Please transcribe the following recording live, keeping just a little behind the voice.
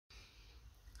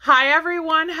Hi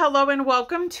everyone, hello and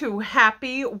welcome to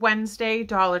Happy Wednesday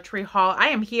Dollar Tree haul. I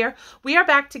am here. We are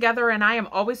back together and I am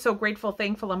always so grateful,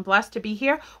 thankful, and blessed to be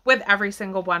here with every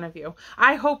single one of you.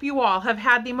 I hope you all have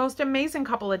had the most amazing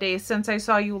couple of days since I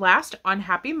saw you last on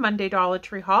Happy Monday Dollar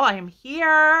Tree haul. I am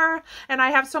here and I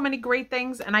have so many great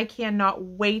things and I cannot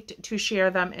wait to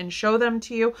share them and show them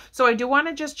to you. So I do want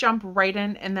to just jump right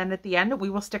in, and then at the end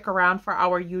we will stick around for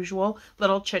our usual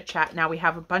little chit chat. Now we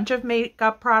have a bunch of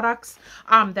makeup products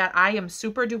that I am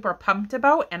super duper pumped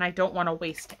about, and I don't want to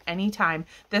waste any time.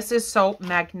 This is so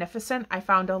magnificent. I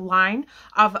found a line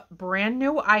of brand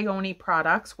new Ioni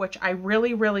products, which I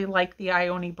really like the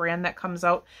Ioni brand that comes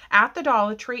out at the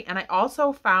Dollar Tree, and I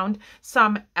also found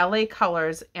some LA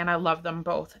colors and I love them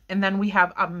both. And then we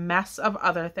have a mess of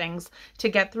other things to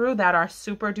get through that are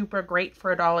super duper great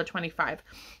for $1.25.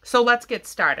 So let's get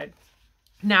started.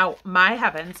 Now, my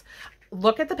heavens,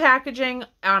 look at the packaging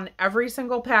on every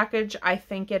single package. I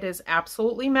think it is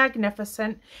absolutely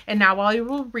magnificent. And now I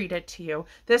will read it to you.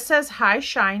 This says High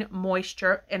Shine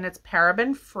Moisture and it's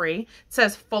paraben free. It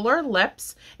says Fuller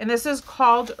Lips, and this is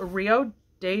called Rio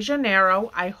de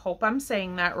Janeiro. I hope I'm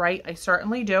saying that right. I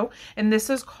certainly do. And this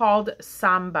is called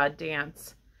Samba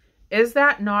Dance. Is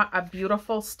that not a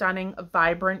beautiful, stunning,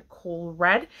 vibrant, cool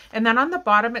red? And then on the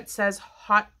bottom it says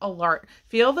Hot Alert.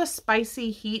 Feel the spicy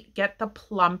heat, get the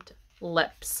plumped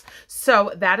lips.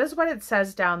 So that is what it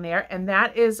says down there, and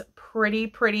that is pretty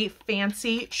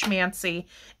fancy schmancy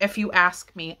if you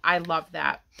ask me. I love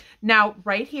that. Now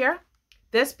right here,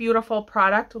 this beautiful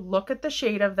product, look at the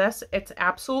shade of this. It's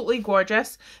absolutely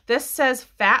gorgeous. This says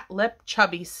Fat Lip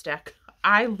Chubby Stick.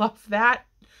 I love that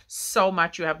so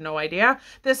much, you have no idea.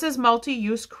 This is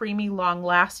multi-use, creamy,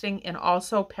 long-lasting, and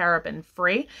also paraben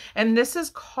free, and this is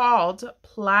called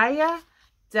Playa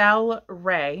del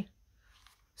Rey.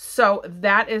 So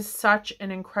that is such an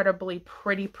incredibly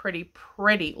pretty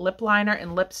lip liner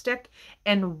and lipstick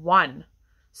in one.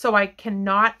 So I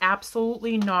cannot,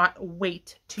 absolutely not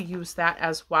wait to use that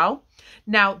as well.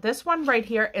 Now this one right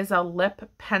here is a lip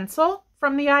pencil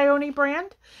from the Ioni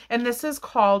brand, and this is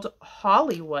called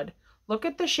Hollywood. Look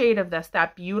at the shade of this,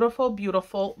 that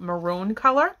beautiful maroon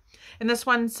color. And this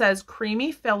one says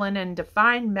creamy fill-in and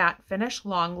defined matte finish,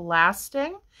 long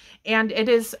lasting. And it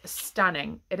is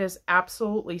stunning. It is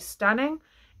absolutely stunning.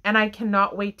 And I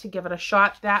cannot wait to give it a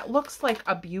shot. That looks like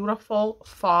a beautiful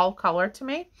fall color to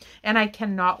me. And I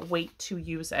cannot wait to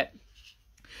use it.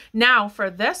 Now for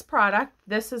this product,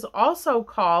 this is also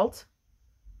called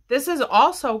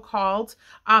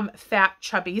Fat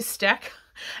Chubby Stick.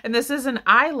 And this is an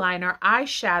eyeliner,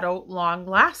 eyeshadow, long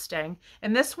lasting.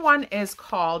 And this one is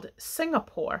called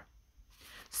Singapore.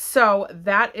 So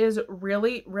that is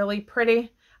really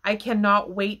pretty. I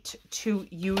cannot wait to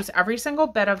use every single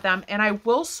bit of them, and I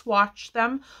will swatch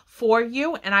them for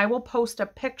you, and I will post a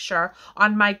picture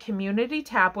on my community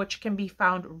tab, which can be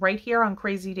found right here on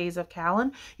Crazy Days of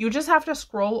Callan. You just have to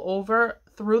scroll over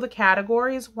through the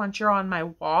categories once you're on my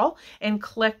wall and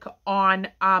click on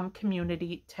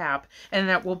community tab, and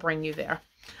that will bring you there.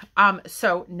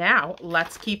 So now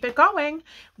let's keep it going.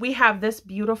 We have this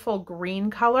beautiful green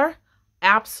color.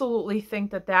 Absolutely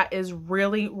think that that is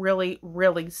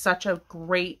really such a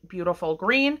great, beautiful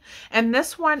green. And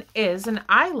this one is an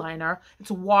eyeliner. It's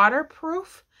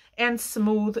waterproof and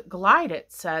smooth glide,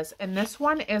 it says. And this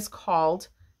one is called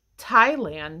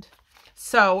Thailand.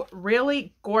 So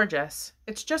really gorgeous.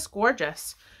 It's just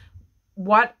gorgeous.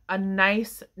 What a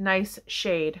nice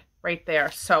shade right there.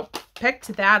 So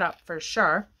picked that up for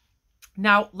sure.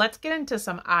 Now let's get into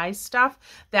some eye stuff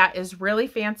that is really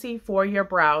fancy for your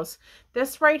brows.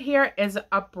 This right here is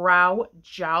a brow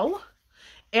gel,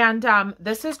 and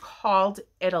this is called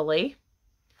Italy.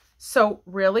 So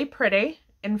really pretty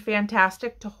and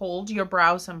fantastic to hold your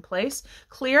brows in place.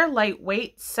 Clear,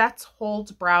 lightweight, sets,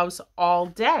 holds brows all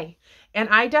day. And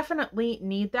I definitely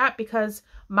need that because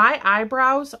my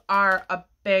eyebrows are a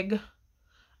big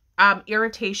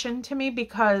irritation to me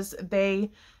because they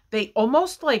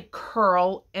almost like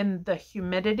curl in the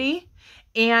humidity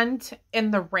and in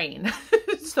the rain.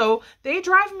 So they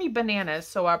drive me bananas.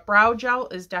 So a brow gel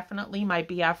is definitely my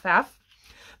BFF.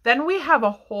 Then we have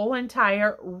a whole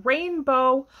entire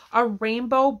rainbow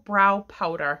brow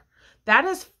powder. That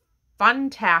is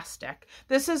fantastic.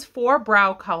 This is 4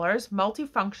 brow colors,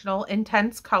 multifunctional,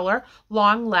 intense color,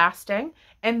 long lasting.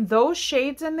 And those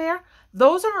shades in there,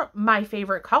 those are my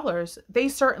favorite colors. They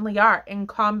certainly are, in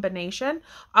combination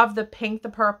of the pink, the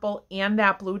purple, and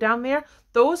that blue down there.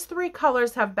 Those 3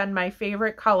 colors have been my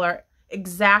favorite color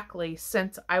exactly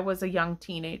since I was a young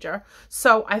teenager.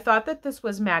 So I thought that this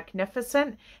was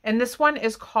magnificent. And this one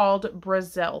is called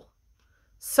Brazil.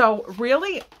 So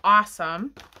really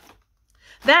awesome.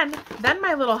 Then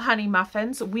my little honey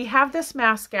muffins, we have this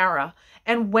mascara.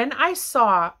 And when I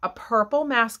saw a purple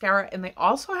mascara, and they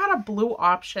also had a blue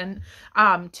option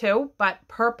too, but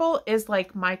purple is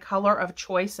like my color of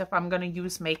choice if I'm going to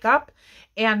use makeup.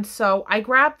 And so I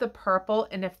grabbed the purple,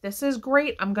 and if this is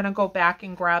great, I'm going to go back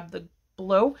and grab the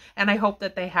blue, and I hope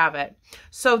that they have it.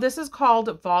 So this is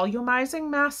called Volumizing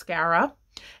Mascara,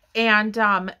 and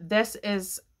this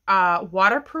is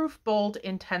Waterproof Bold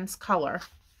Intense Color.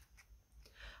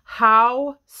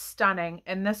 How stunning.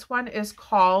 And this one is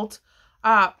called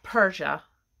Persia.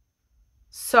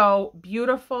 So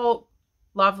beautiful,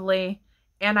 lovely,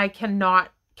 and I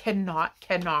cannot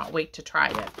wait to try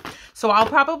it. So I'll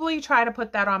probably try to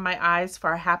put that on my eyes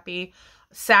for a happy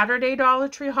Saturday Dollar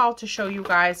Tree haul to show you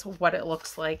guys what it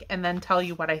looks like and then tell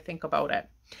you what I think about it.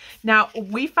 Now,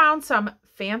 we found some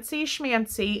fancy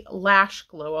schmancy lash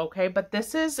glue, okay? But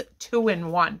this is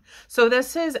 2-in-1. So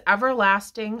this is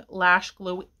Everlasting Lash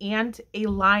Glue and a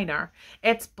liner.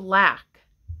 It's black.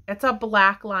 It's a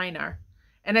black liner.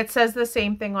 And it says the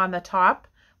same thing on the top.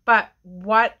 But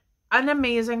what an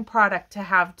amazing product to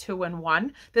have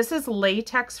 2-in-1. This is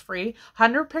latex free,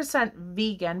 100%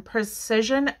 vegan,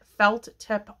 precision felt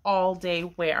tip all day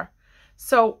wear.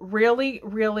 So really,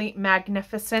 really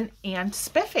magnificent and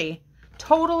spiffy.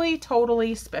 Totally,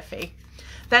 totally spiffy.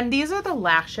 Then these are the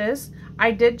lashes. I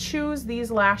did choose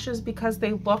these lashes because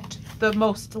they looked the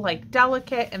most like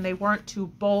delicate and they weren't too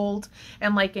bold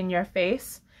and like in your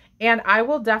face. And I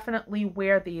will definitely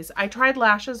wear these. I tried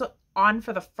lashes on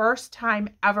for the first time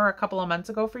ever a couple of months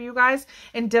ago for you guys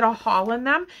and did a haul in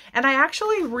them. And I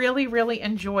actually really, really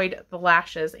enjoyed the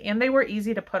lashes and they were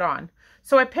easy to put on.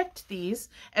 So I picked these,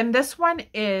 and this one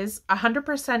is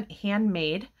 100%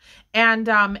 handmade, and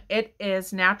it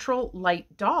is Natural Light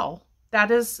Doll. That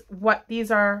is what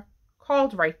these are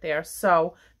called right there.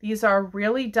 So these are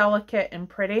really delicate and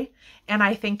pretty, and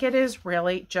I think it is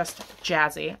really just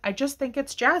jazzy. I just think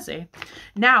it's jazzy.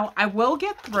 Now, I will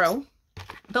get through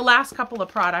the last couple of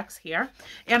products here,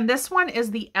 and this one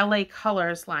is the LA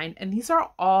Colors line, and these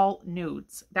are all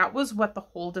nudes. That was what the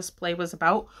whole display was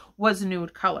about, was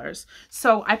nude colors.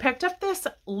 So I picked up this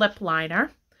lip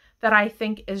liner that I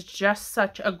think is just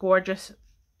such a gorgeous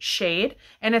shade,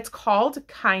 and it's called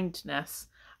Kindness.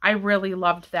 I really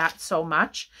loved that so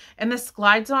much, and this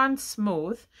glides on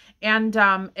smooth, and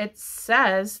it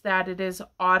says that it is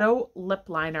Auto Lip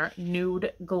Liner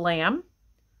Nude Glam.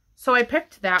 So I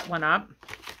picked that one up.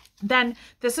 Then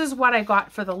this is what I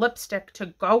got for the lipstick to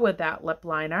go with that lip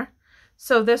liner.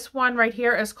 So this one right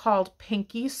here is called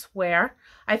Pinky Swear.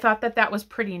 I thought that that was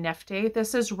pretty nifty.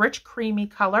 This is Rich Creamy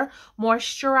Color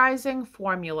Moisturizing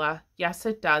Formula. Yes,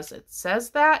 it does. It says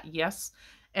that. Yes.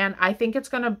 And I think it's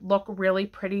going to look really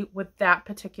pretty with that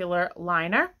particular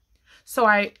liner. So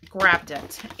I grabbed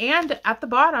it. And at the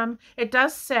bottom, it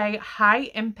does say High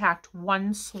Impact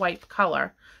One Swipe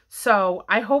Color. So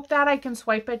I hope that I can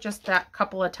swipe it just that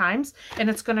couple of times and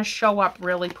it's going to show up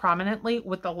really prominently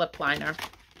with the lip liner.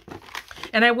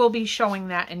 And I will be showing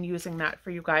that and using that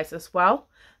for you guys as well.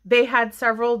 They had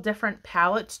several different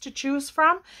palettes to choose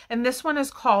from, and this one is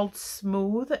called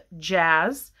Smooth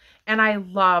Jazz. And I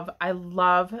love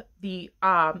the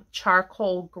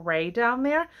charcoal gray down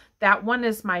there. That one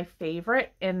is my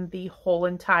favorite in the whole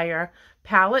entire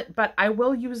palette, but I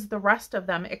will use the rest of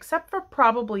them except for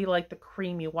probably like the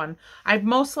creamy one. I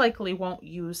most likely won't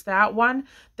use that one.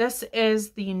 This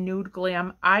is the Nude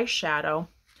Glam eyeshadow.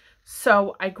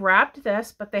 So I grabbed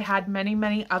this, but they had many,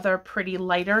 many other pretty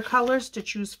lighter colors to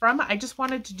choose from. I just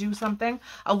wanted to do something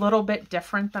a little bit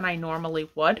different than I normally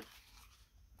would.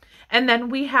 And then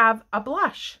we have a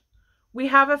blush. We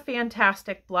have a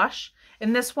fantastic blush,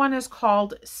 and this one is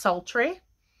called Sultry.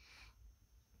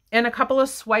 And a couple of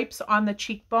swipes on the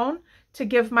cheekbone to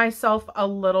give myself a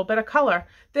little bit of color.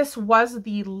 This was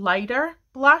the lighter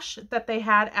blush that they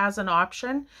had as an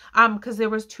option because there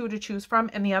was two to choose from,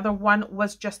 and the other one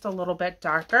was just a little bit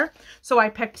darker. So I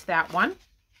picked that one.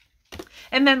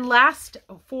 And then last,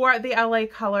 for the LA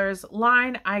Colors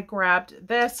line, I grabbed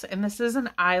this, and this is an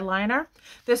eyeliner.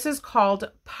 This is called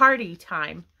Party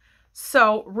Time.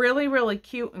 So really, really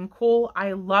cute and cool.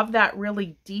 I love that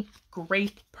really deep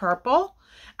grape purple.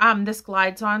 This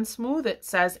glides on smooth, it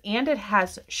says, and it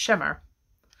has shimmer.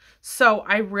 So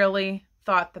I really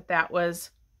thought that that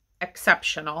was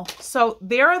exceptional. So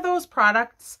there are those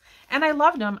products, and I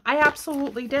loved them. I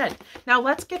absolutely did. Now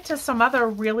let's get to some other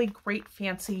really great,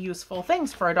 fancy, useful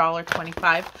things for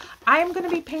 $1.25. I am going to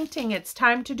be painting. It's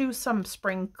time to do some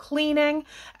spring cleaning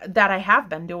that I have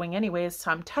been doing anyways,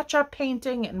 some touch-up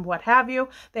painting and what have you.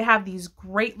 They have these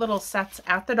great little sets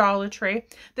at the Dollar Tree.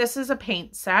 This is a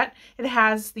paint set. It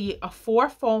has the 4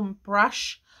 foam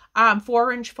brush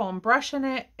 4-inch foam brush in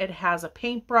it. It has a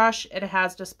paintbrush. It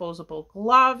has disposable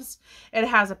gloves. It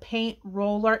has a paint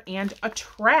roller and a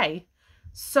tray.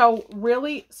 So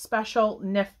really special,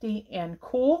 nifty, and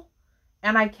cool.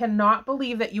 And I cannot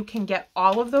believe that you can get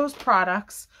all of those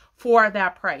products for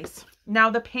that price.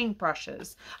 Now the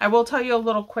paintbrushes. I will tell you a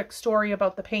little quick story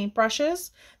about the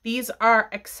paintbrushes. These are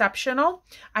exceptional.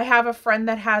 I have a friend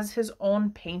that has his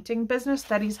own painting business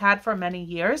that he's had for many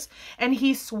years, and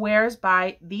he swears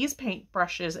by these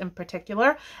paintbrushes in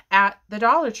particular at the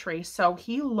Dollar Tree. So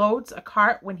he loads a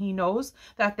cart when he knows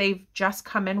that they've just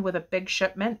come in with a big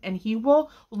shipment, and he will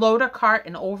load a cart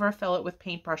and overfill it with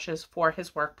paintbrushes for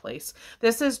his workplace.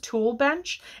 This is Tool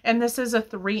Bench, and this is a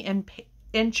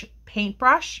 3-inch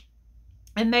paintbrush.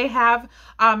 And they have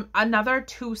another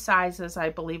 2 sizes,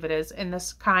 I believe it is, in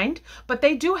this kind. But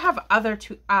they do have other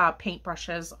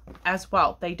paintbrushes as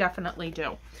well. They definitely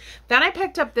do. Then I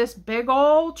picked up this big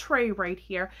old tray right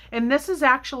here. And this is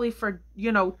actually for,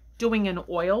 you know, doing an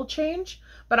oil change.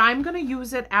 But I'm going to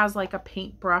use it as like a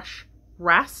paintbrush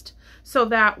rest, so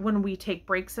that when we take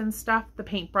breaks and stuff, the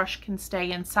paintbrush can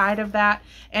stay inside of that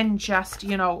and just,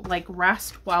 you know, like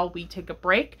rest while we take a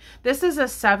break. This is a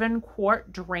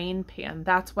 7-quart drain pan.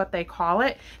 That's what they call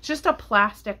it. It's just a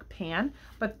plastic pan,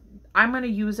 but I'm going to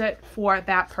use it for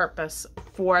that purpose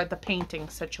for the painting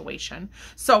situation.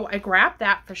 So I grabbed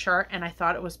that for sure, and I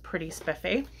thought it was pretty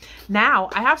spiffy. Now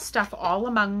I have stuff all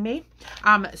among me.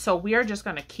 So we are just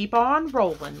going to keep on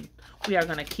rolling. We are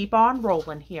going to keep on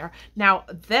rolling here. Now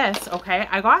this, okay,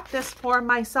 I got this for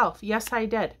myself. Yes, I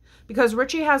did. Because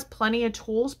Richie has plenty of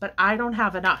tools, but I don't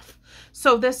have enough.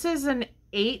 So this is an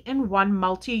 8-in-1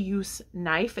 multi-use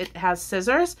knife. It has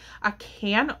scissors, a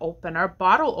can opener,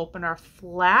 bottle opener,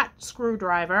 flat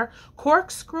screwdriver,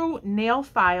 corkscrew, nail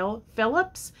file,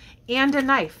 Phillips, and a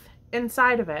knife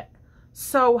inside of it.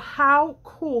 So how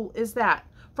cool is that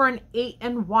for an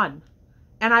 8-in-1?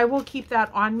 And I will keep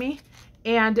that on me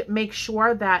and make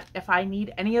sure that if I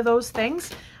need any of those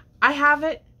things, I have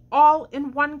it all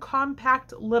in one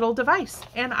compact little device.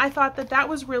 And I thought that that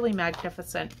was really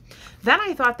magnificent. Then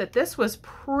I thought that this was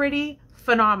pretty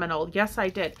phenomenal. Yes, I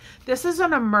did. This is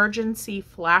an emergency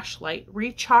flashlight,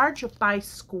 recharge by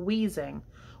squeezing,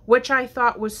 which I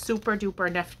thought was super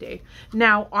duper nifty.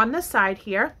 Now on the side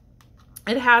here,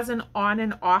 it has an on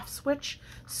and off switch.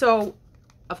 So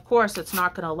of course it's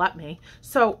not going to let me.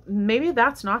 So maybe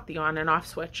that's not the on and off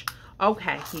switch.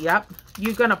 Okay, yep.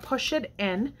 You're going to push it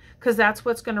in because that's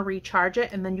what's going to recharge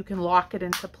it, and then you can lock it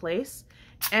into place,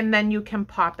 and then you can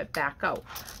pop it back out.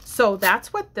 So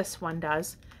that's what this one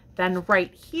does. Then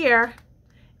right here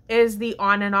is the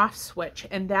on and off switch,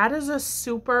 and that is a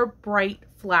super bright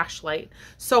flashlight.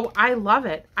 So I love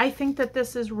it. I think that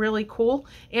this is really cool,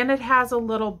 and it has a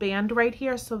little band right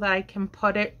here so that I can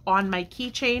put it on my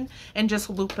keychain and just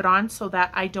loop it on so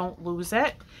that I don't lose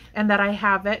it, and that I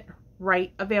have it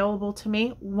right available to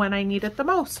me when I need it the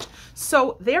most.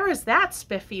 So there is that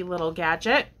spiffy little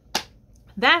gadget.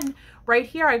 Then right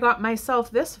here, I got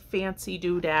myself this fancy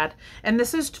doodad, and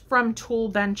this is from Tool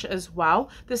Bench as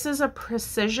well. This is a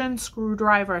precision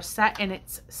screwdriver set, and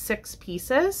it's 6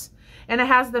 pieces, and it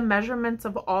has the measurements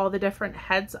of all the different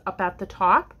heads up at the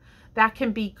top. That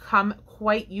can become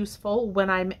quite useful when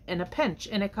I'm in a pinch.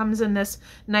 And it comes in this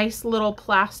nice little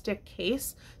plastic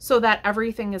case so that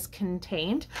everything is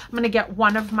contained. I'm going to get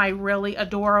one of my really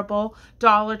adorable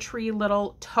Dollar Tree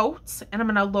little totes, and I'm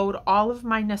going to load all of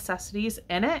my necessities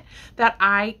in it that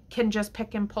I can just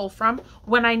pick and pull from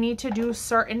when I need to do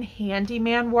certain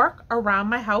handyman work around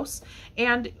my house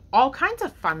and all kinds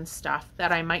of fun stuff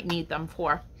that I might need them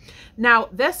for. Now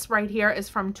this right here is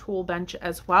from Tool Bench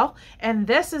as well, and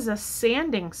this is a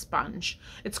sanding sponge.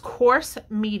 It's coarse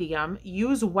medium,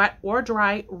 use wet or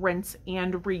dry, rinse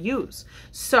and reuse.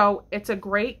 So it's a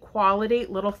great quality,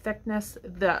 little thickness.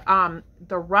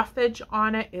 The roughage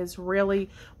on it is really,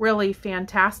 really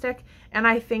fantastic, and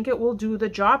I think it will do the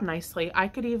job nicely. I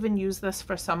could even use this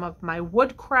for some of my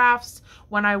wood crafts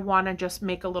when I want to just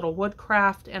make a little wood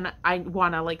craft and I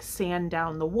want to like sand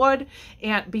down the wood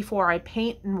and before I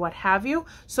paint and what have you.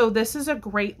 So this is a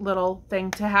great little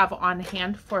thing to have on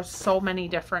hand for so many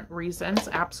different reasons.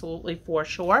 Absolutely, for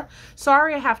sure.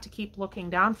 Sorry, I have to keep looking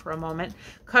down for a moment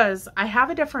because I have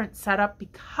a different setup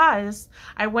because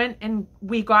I went and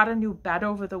we got a new bed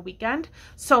over the weekend.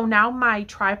 So now my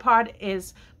tripod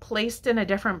is placed in a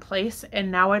different place,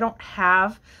 and now I don't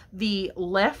have the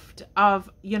lift of,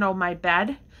 you know, my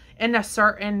bed in a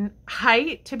certain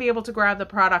height to be able to grab the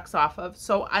products off of.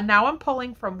 So now I'm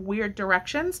pulling from weird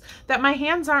directions that my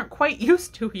hands aren't quite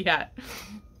used to yet.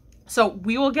 So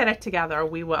we will get it together,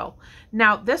 we will.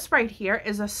 Now this right here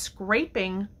is a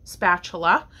scraping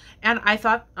spatula, and I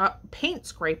thought paint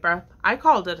scraper, I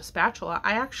called it a spatula.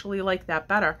 I actually like that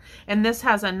better. And this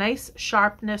has a nice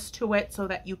sharpness to it so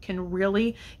that you can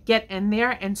really get in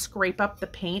there and scrape up the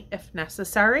paint if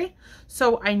necessary.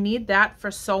 So I need that for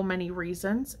so many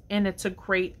reasons, and it's a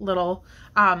great little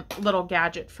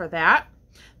gadget for that.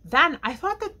 Then I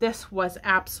thought that this was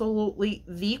absolutely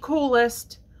the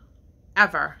coolest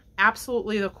ever.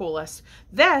 Absolutely the coolest.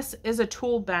 This is a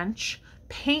tool bench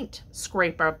paint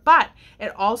scraper, but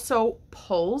it also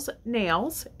pulls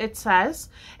nails. It says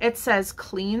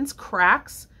cleans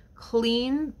cracks,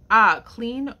 clean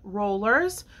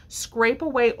rollers, scrape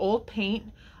away old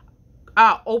paint,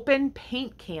 open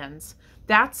paint cans.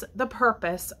 That's the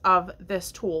purpose of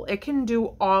this tool. It can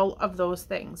do all of those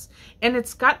things. And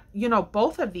it's got, you know,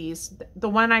 both of these, the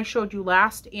one I showed you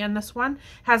last and this one,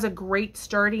 has a great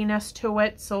sturdiness to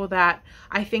it, so that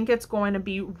I think it's going to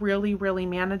be really, really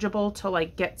manageable to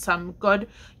like get some good,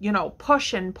 you know,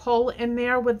 push and pull in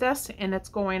there with this, and it's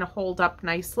going to hold up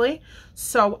nicely.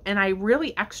 So, and I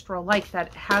really extra like that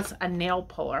it has a nail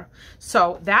puller.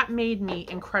 So that made me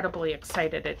incredibly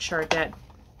excited. It sure did.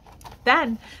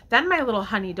 Then my little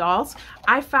honey dolls,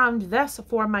 I found this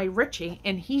for my Richie,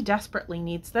 and he desperately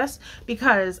needs this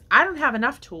because I don't have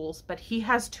enough tools, but he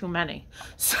has too many.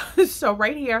 So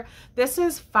right here, this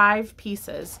is 5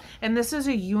 pieces, and this is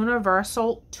a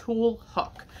universal tool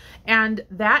hook. And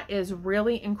that is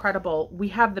really incredible. We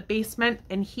have the basement,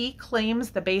 and he claims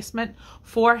the basement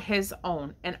for his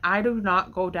own. And I do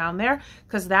not go down there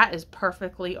because that is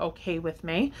perfectly okay with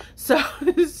me. So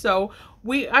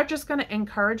we are just going to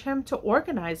encourage him to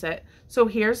organize it. So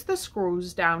here's the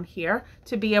screws down here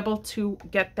to be able to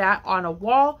get that on a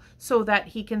wall so that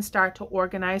he can start to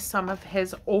organize some of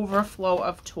his overflow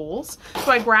of tools.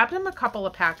 So I grabbed him a couple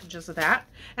of packages of that,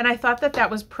 and I thought that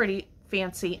that was pretty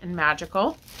fancy and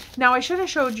magical. Now I should have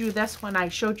showed you this when I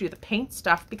showed you the paint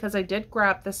stuff, because I did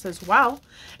grab this as well.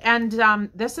 And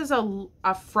this is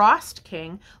a Frost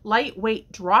King lightweight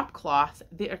drop cloth.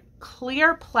 They're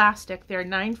clear plastic. They're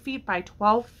 9 feet by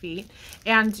 12 feet,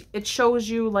 and it shows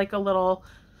you like a little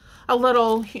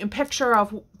picture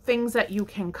of things that you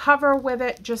can cover with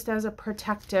it, just as a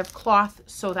protective cloth,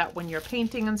 so that when you're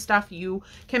painting and stuff, you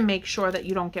can make sure that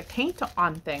you don't get paint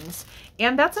on things.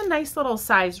 And that's a nice little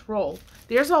size roll.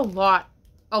 There's a lot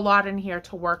in here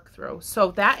to work through. So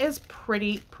that is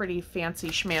pretty fancy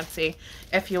schmancy,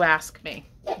 if you ask me.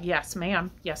 Yes,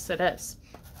 ma'am. Yes, it is.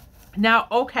 Now,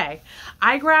 okay,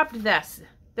 I grabbed this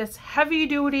heavy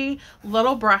duty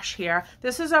little brush here.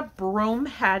 This is a broom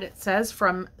head, it says,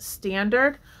 from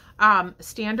Standard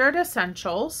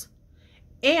Essentials.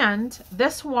 And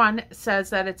this one says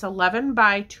that it's 11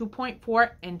 by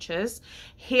 2.4 inches.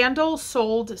 Handle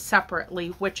sold separately,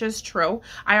 which is true.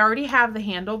 I already have the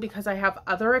handle because I have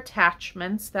other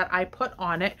attachments that I put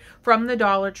on it from the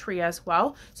Dollar Tree as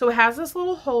well. So it has this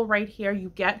little hole right here. You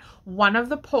get one of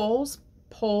the poles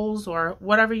or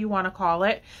whatever you want to call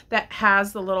it, that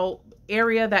has the little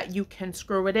area that you can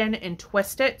screw it in and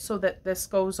twist it so that this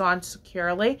goes on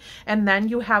securely. And then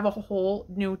you have a whole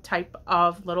new type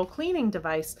of little cleaning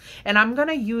device. And I'm going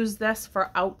to use this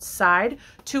for outside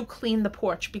to clean the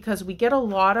porch, because we get a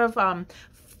lot of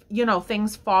you know,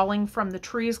 things falling from the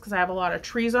trees, because I have a lot of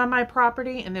trees on my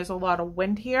property and there's a lot of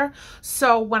wind here.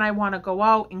 So when I want to go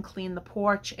out and clean the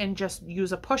porch and just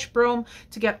use a push broom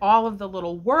to get all of the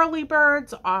little whirly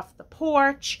birds off the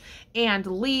porch and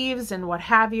leaves and what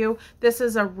have you, this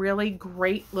is a really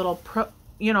great little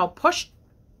push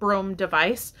broom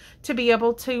device to be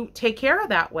able to take care of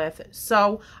that with.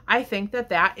 So I think that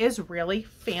that is really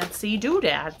fancy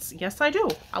doodads. Yes, I do.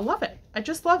 I love it. I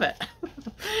just love it.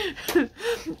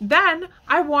 Then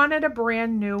I wanted a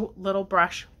brand new little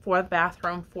brush for the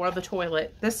bathroom, for the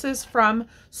toilet. This is from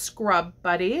Scrub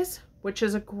Buddies, which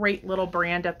is a great little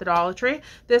brand at the Dollar Tree.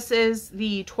 This is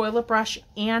the toilet brush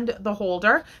and the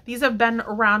holder. These have been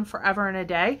around forever and a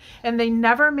day, and they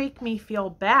never make me feel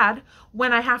bad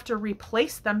when I have to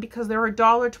replace them, because they're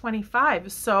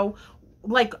 $1.25. So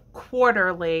like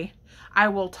quarterly, I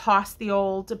will toss the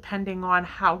old, depending on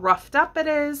how roughed up it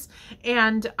is,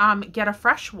 and get a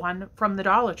fresh one from the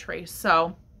Dollar Tree.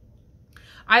 So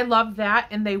I love that,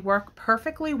 and they work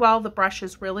perfectly well. The brush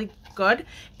is really good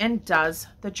and does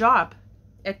the job.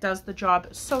 It does the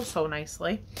job so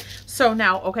nicely. So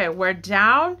now, okay, we're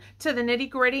down to the nitty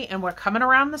gritty, and we're coming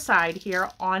around the side here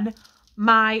on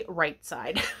my right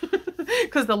side,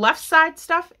 because the left side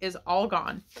stuff is all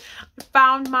gone.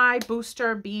 Found my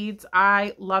booster beads.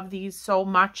 I love these so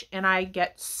much, and I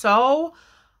get so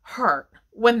hurt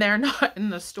when they're not in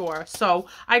the store. So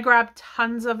I grabbed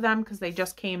tons of them because they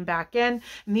just came back in.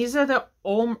 And these are the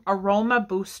Aroma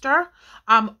Booster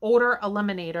odor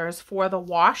eliminators for the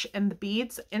wash, and the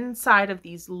beads inside of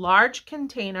these large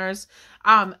containers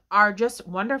are just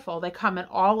wonderful. They come in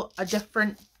all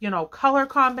different, you know, color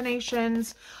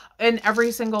combinations. In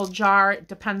every single jar, it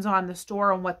depends on the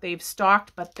store and what they've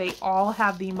stocked, but they all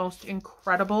have the most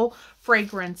incredible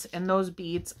fragrance in those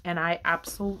beads, and I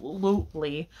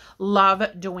absolutely love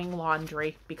doing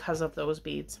laundry because of those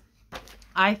beads.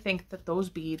 I think that those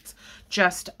beads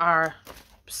just are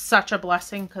such a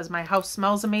blessing because my house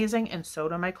smells amazing and so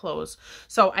do my clothes.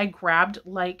 So I grabbed,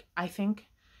 like, I think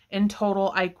in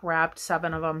total, I grabbed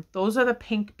 7 of them. Those are the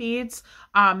pink beads.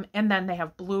 And then they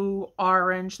have blue,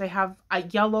 orange. They have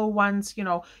yellow ones. You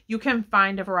know, you can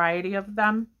find a variety of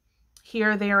them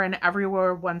here, there, and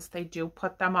everywhere once they do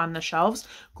put them on the shelves.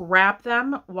 Grab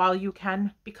them while you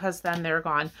can because then they're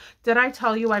gone. Did I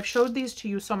tell you, I've showed these to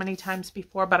you so many times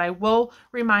before, but I will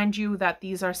remind you that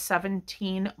these are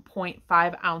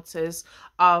 17.5 ounces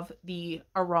of the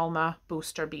Aroma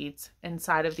Booster beads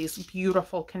inside of these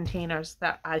beautiful containers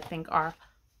that I think are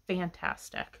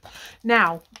fantastic.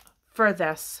 Now, for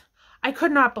this, I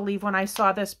could not believe when I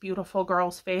saw this beautiful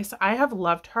girl's face. I have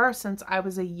loved her since I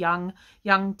was a young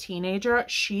teenager.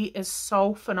 She is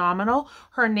so phenomenal.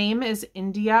 Her name is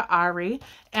India Ari,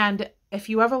 and if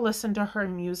you ever listen to her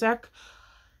music,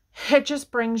 it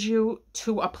just brings you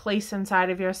to a place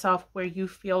inside of yourself where you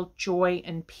feel joy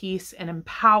and peace and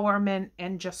empowerment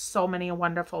and just so many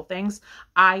wonderful things.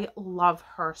 I love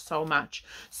her so much.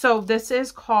 So this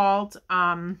is called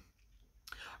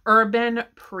Urban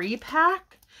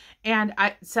Pre-Pack. And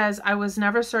it says, I was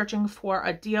never searching for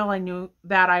a deal. I knew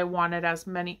that I wanted as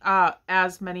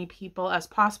many people as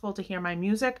possible to hear my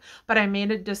music, but I made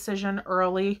a decision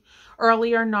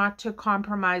earlier not to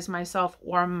compromise myself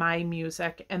or my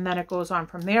music. And then it goes on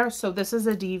from there. So this is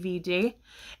a DVD,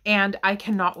 and I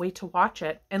cannot wait to watch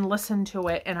it and listen to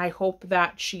it. And I hope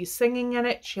that she's singing in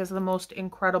it. She has the most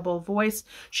incredible voice.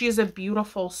 She is a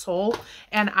beautiful soul,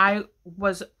 and I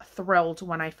was thrilled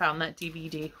when I found that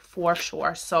DVD for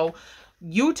sure. So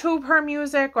YouTube her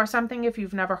music or something if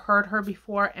you've never heard her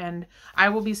before, and I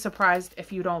will be surprised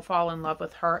if you don't fall in love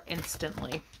with her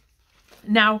instantly.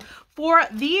 Now, for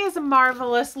these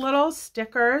marvelous little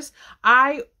stickers,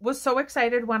 I was so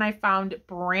excited when I found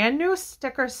brand new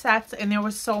sticker sets, and there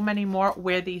was so many more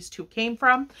where these two came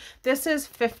from. This is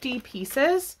 50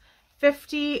 pieces,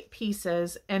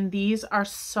 and these are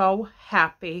so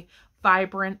happy,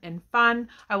 vibrant, and fun.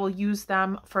 I will use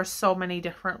them for so many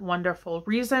different wonderful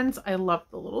reasons. I love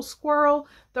the little squirrel,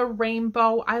 the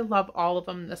rainbow. I love all of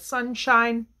them. The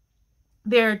sunshine.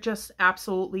 They're just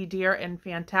absolutely dear and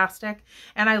fantastic.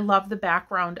 And I love the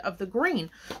background of the green.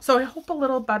 So I hope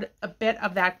a bit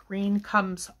of that green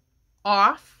comes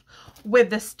off with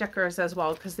the stickers as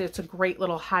well, because it's a great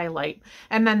little highlight.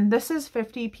 And then this is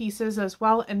 50 pieces as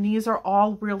well, and these are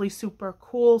all really super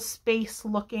cool space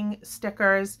looking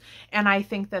stickers, and I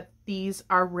think that these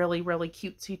are really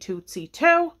cutesy tootsy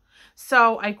too.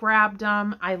 So I grabbed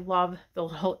them. I love the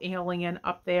little alien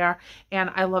up there, and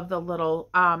I love the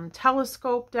little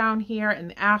telescope down here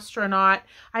and the astronaut.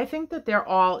 I think that they're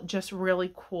all just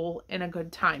really cool and a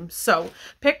good time. So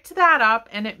picked that up,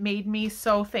 and it made me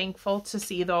so thankful to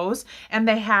see those. And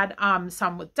they had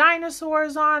some with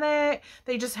dinosaurs on it.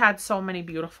 They just had so many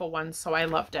beautiful ones, so I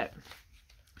loved it.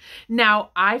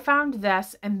 Now, I found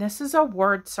this, and this is a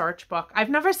word search book. I've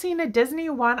never seen a Disney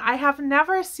one. I have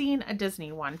never seen a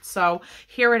Disney one. So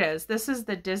here it is. This is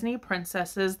the Disney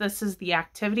Princesses. This is the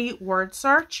activity word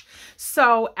search.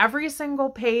 So every single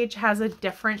page has a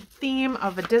different theme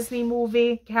of a Disney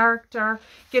movie character,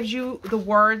 gives you the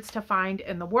words to find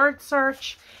in the word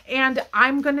search. And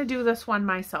I'm going to do this one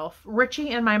myself. Richie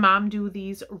and my mom do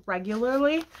these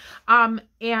regularly.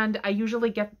 And I usually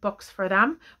get books for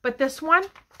them, but this one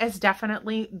is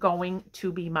definitely going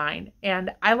to be mine,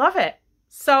 and I love it.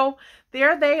 So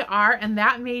there they are, and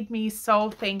that made me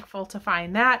so thankful to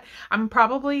find that. I'm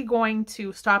probably going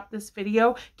to stop this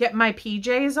video, get my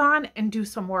PJs on, and do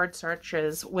some word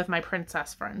searches with my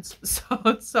princess friends.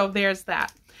 So there's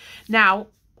that. Now,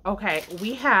 okay,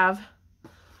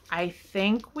 I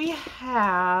think we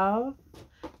have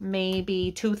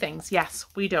maybe 2 things. Yes,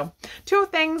 we do. 2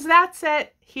 things. That's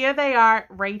it. Here they are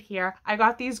right here. I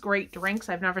got these great drinks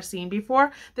I've never seen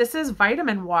before. This is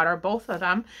vitamin water, both of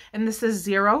them. And this is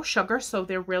 0 sugar, so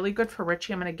they're really good for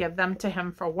Richie. I'm going to give them to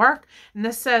him for work. And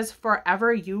this says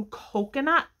Forever You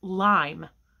Coconut Lime.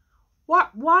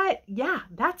 What? Yeah,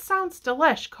 that sounds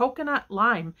delish. Coconut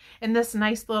lime in this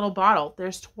nice little bottle.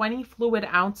 There's 20 fluid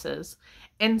ounces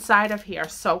inside of here.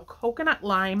 So coconut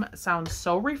lime sounds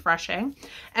so refreshing.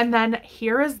 And then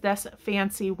here is this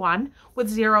fancy one with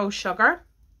 0 sugar.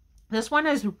 This one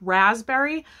is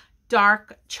raspberry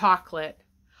dark chocolate.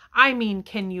 I mean,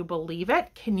 can you believe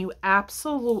it? Can you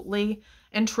absolutely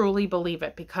and truly believe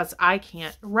it? Because I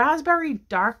can't. Raspberry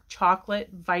dark chocolate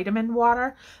vitamin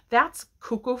water, that's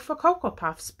cuckoo for Cocoa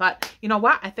Puffs. But you know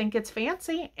what? I think it's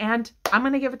fancy and I'm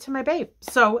going to give it to my babe.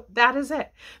 So that is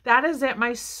it. That is it,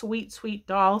 my sweet, sweet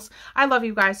dolls. I love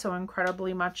you guys so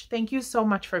incredibly much. Thank you so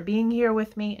much for being here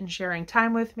with me and sharing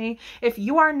time with me. If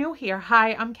you are new here,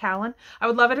 hi, I'm Callan. I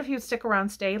would love it if you'd stick around,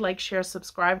 stay, like, share,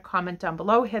 subscribe, comment down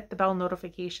below, hit the bell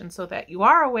notification so that you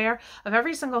are aware of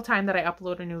every single time that I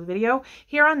upload a new video.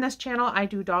 Here on this channel, I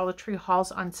do Dollar Tree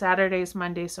hauls on Saturdays,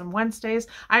 Mondays, and Wednesdays.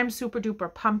 I'm super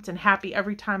duper pumped and happy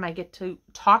every time I get to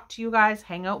talk to you guys,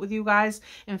 hang out with you guys,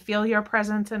 and feel your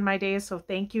presence in my days. So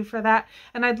thank you for that.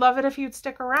 And I'd love it if you'd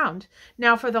stick around.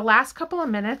 Now, for the last couple of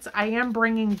minutes, I am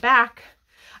bringing back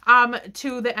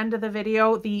to the end of the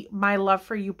video, the My Love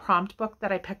for You prompt book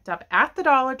that I picked up at the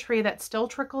Dollar Tree that still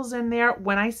trickles in there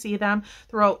when I see them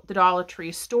throughout the Dollar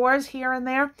Tree stores here and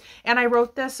there. And I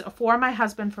wrote this for my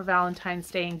husband for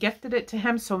Valentine's Day and gifted it to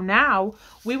him. So now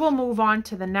we will move on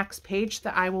to the next page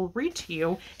that I will read to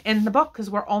you in the book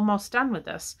because we're almost done with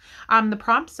this. The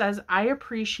prompt says, I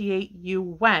appreciate you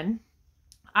when...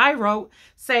 I wrote,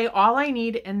 say all I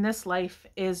need in this life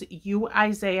is you,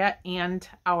 Isaiah, and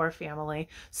our family.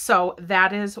 So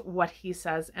that is what he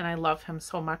says. And I love him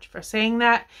so much for saying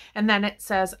that. And then it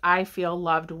says, I feel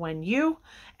loved when you.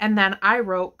 And then I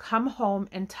wrote, come home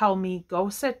and tell me, go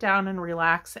sit down and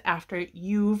relax after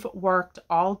you've worked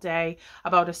all day,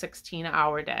 about a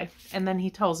 16-hour day. And then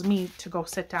he tells me to go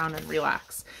sit down and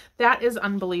relax. That is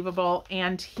unbelievable.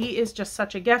 And he is just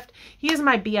such a gift. He is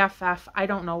my BFF. I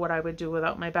don't know what I would do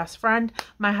without my best friend,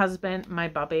 my husband, my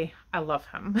bubby. I love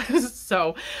him.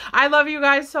 So I love you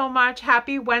guys so much.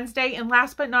 Happy Wednesday. And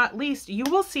last but not least, you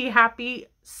will see happy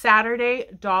Saturday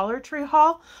Dollar Tree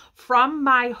haul from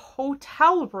my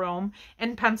hotel room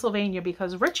in Pennsylvania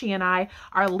because Richie and I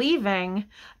are leaving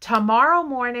tomorrow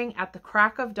morning at the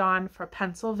crack of dawn for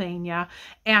Pennsylvania,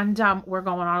 and we're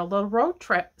going on a little road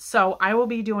trip. So I will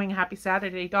be doing Happy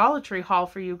Saturday Dollar Tree haul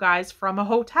for you guys from a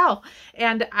hotel,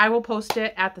 and I will post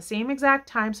it at the same exact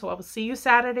time. So I will see you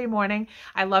Saturday morning.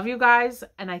 I love you guys,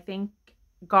 and I thank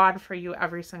God for you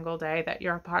every single day that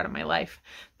you're a part of my life.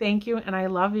 Thank you, and I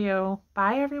love you.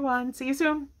 Bye, everyone. See you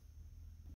soon.